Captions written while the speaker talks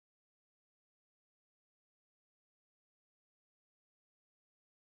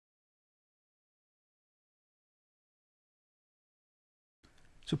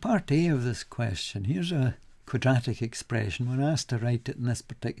So part A of this question, here's a quadratic expression. We're asked to write it in this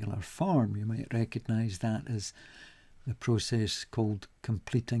particular form. You might recognise that as the process called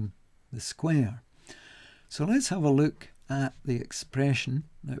completing the square. So let's have a look at the expression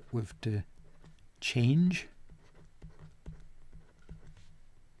that we've to change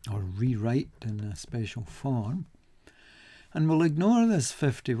or rewrite in a special form. And we'll ignore this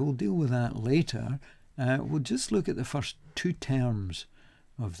 50, we'll deal with that later. We'll just look at the first two terms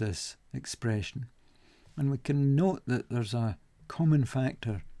of this expression. And we can note that there's a common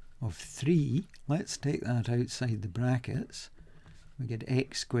factor of 3. Let's take that outside the brackets. We get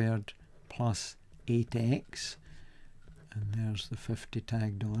x squared plus 8x. And there's the 50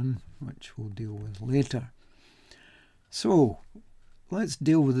 tagged on, which we'll deal with later. So let's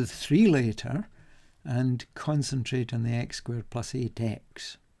deal with the 3 later and concentrate on the x squared plus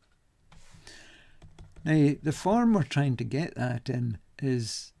 8x. Now, the form we're trying to get that in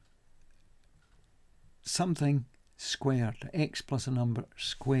is something squared, x plus a number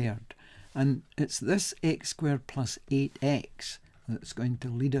squared. And it's this x squared plus 8x that's going to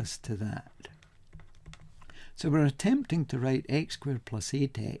lead us to that. So we're attempting to write x squared plus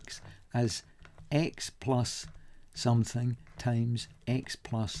 8x as x plus something times x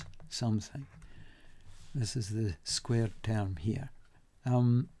plus something. This is the squared term here.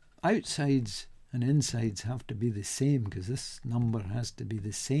 Outsides and insides have to be the same because this number has to be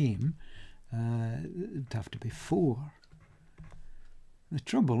the same. It would have to be 4. The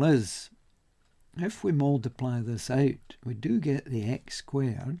trouble is, if we multiply this out, we do get the x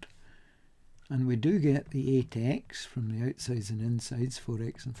squared, and we do get the 8x from the outsides and insides.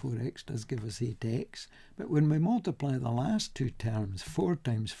 4x and 4x does give us 8x. But when we multiply the last two terms, 4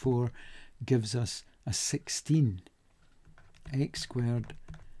 times 4 gives us a 16. X squared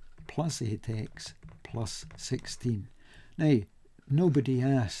plus 8x plus 16. Now, nobody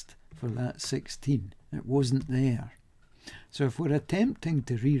asked for that 16. It wasn't there. So if we're attempting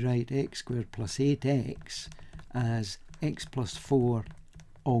to rewrite x squared plus 8x as x plus 4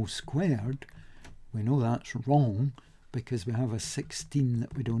 all squared, we know that's wrong because we have a 16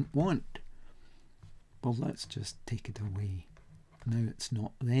 that we don't want. Well, let's just take it away. Now it's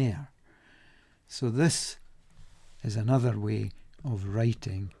not there. So this is another way of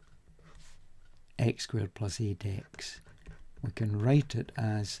writing x squared plus 8x. We can write it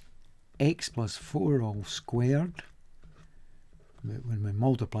as x plus 4 all squared. But when we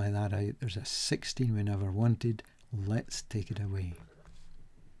multiply that out, there's a 16 we never wanted. Let's take it away.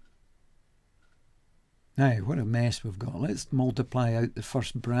 Now, what a mess we've got. Let's multiply out the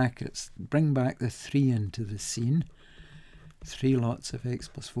first brackets. Bring back the 3 into the scene. 3 lots of x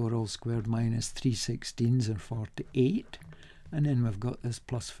plus 4 all squared minus 3 16s are 48. And then we've got this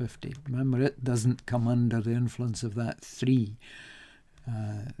plus 50. Remember, it doesn't come under the influence of that 3.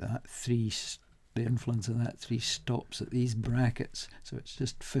 The influence of that 3 stops at these brackets. So it's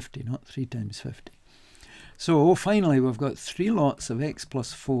just 50, not 3 times 50. So finally, we've got 3 lots of x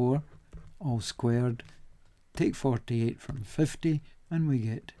plus 4 all squared. Take 48 from 50 and we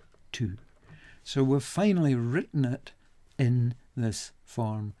get 2. So we've finally written it in this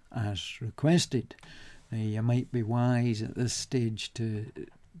form as requested. Now, you might be wise at this stage to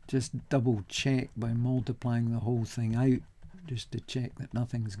just double check by multiplying the whole thing out, just to check that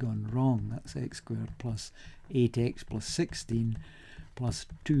nothing's gone wrong. That's x squared plus 8x plus 16 plus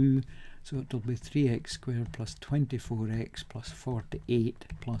 2. So it'll be 3x squared plus 24x plus 48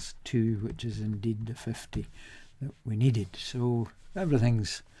 plus 2, which is indeed the 50 that we needed. So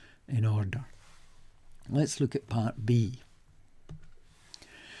everything's in order. Let's look at part B.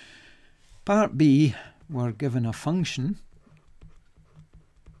 Part B, we're given a function,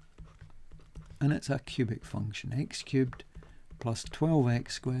 and it's a cubic function, x cubed plus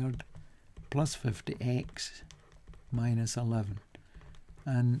 12x squared plus 50x minus 11.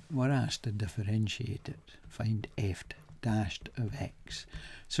 And we're asked to differentiate it. Find f dashed of x.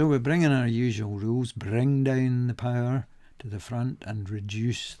 So we bring in our usual rules, bring down the power to the front and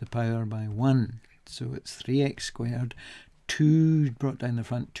reduce the power by 1. So it's 3x squared, 2 brought down the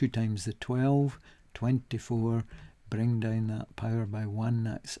front, 2 times the 12, 24, bring down that power by 1,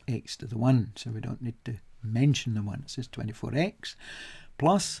 that's x to the 1. So we don't need to mention the 1, it's just 24x.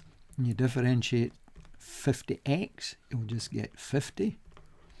 Plus, when you differentiate 50x, you'll just get 50.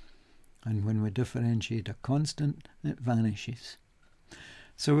 And when we differentiate a constant, it vanishes.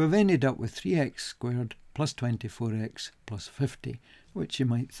 So we've ended up with 3x squared plus 24x plus 50, which you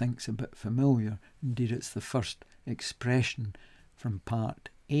might think's a bit familiar. Indeed, it's the first expression from part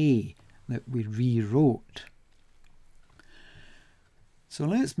A that we rewrote. So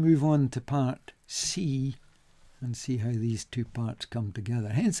let's move on to part C and see how these two parts come together.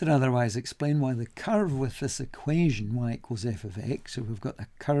 Hence or otherwise explain why the curve with this equation, y equals f of x, so we've got a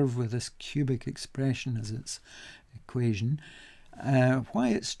curve with this cubic expression as its equation, why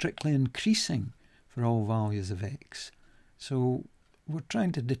it's strictly increasing for all values of x. So we're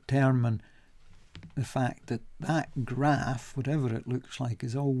trying to determine the fact that that graph, whatever it looks like,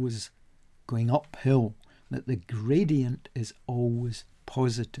 is always going uphill, that the gradient is always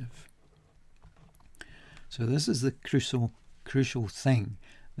positive. So this is the crucial thing,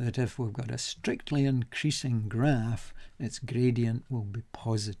 that if we've got a strictly increasing graph, its gradient will be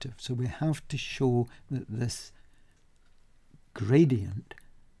positive. So we have to show that this gradient,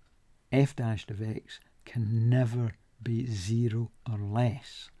 f dashed of x, can never be 0 or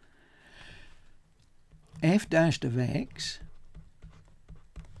less. F dashed of x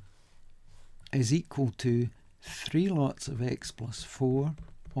is equal to 3 lots of x plus 4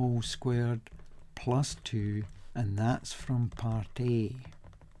 all squared plus 2, and that's from part A.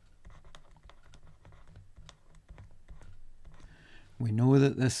 We know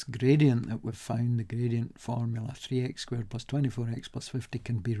that this gradient that we've found, the gradient formula 3x squared plus 24x plus 50,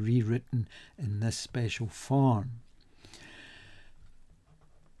 can be rewritten in this special form.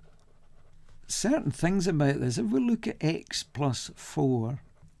 Certain things about this, if we look at x plus 4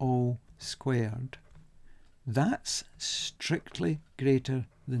 all squared, that's strictly greater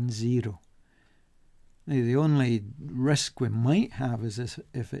than 0. Now, the only risk we might have is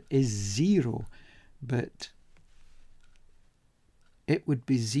if it is 0, but it would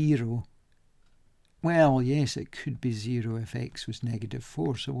be 0. Well, yes, it could be 0 if x was negative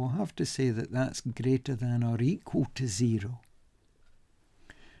 4, so we'll have to say that that's greater than or equal to 0.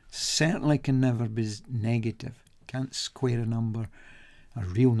 Certainly can never be negative. Can't square a number, a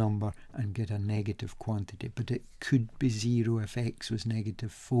real number, and get a negative quantity, but it could be 0 if x was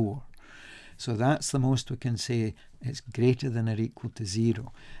negative 4. So that's the most we can say. It's greater than or equal to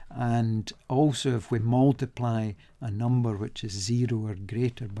 0. And also, if we multiply a number which is 0 or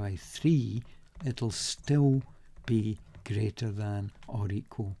greater by 3, it'll still be greater than or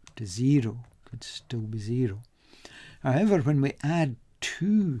equal to 0. Could still be 0. However, when we add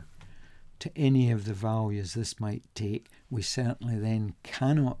 2 to any of the values this might take, we certainly then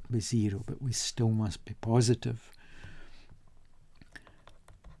cannot be 0, but we still must be positive.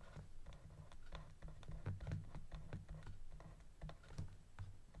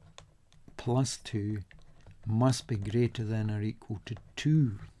 Plus 2 must be greater than or equal to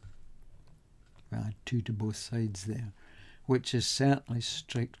 2. We add 2 to both sides there, which is certainly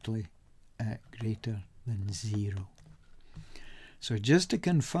strictly greater than 0. So just to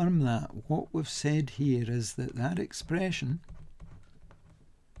confirm that, what we've said here is that that expression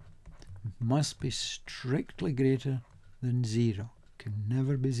must be strictly greater than 0, can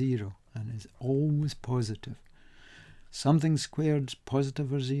never be 0, and is always positive. Something squared's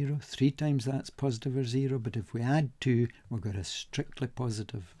positive or 0, 3 times that's positive or 0, but if we add 2, we've got a strictly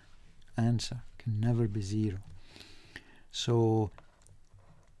positive answer, can never be 0. So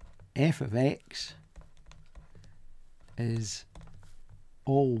f of x is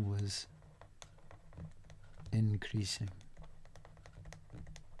always increasing.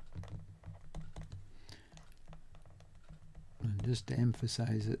 And just to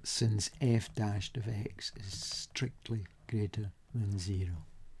emphasize it, since f dashed of x is strictly greater than 0.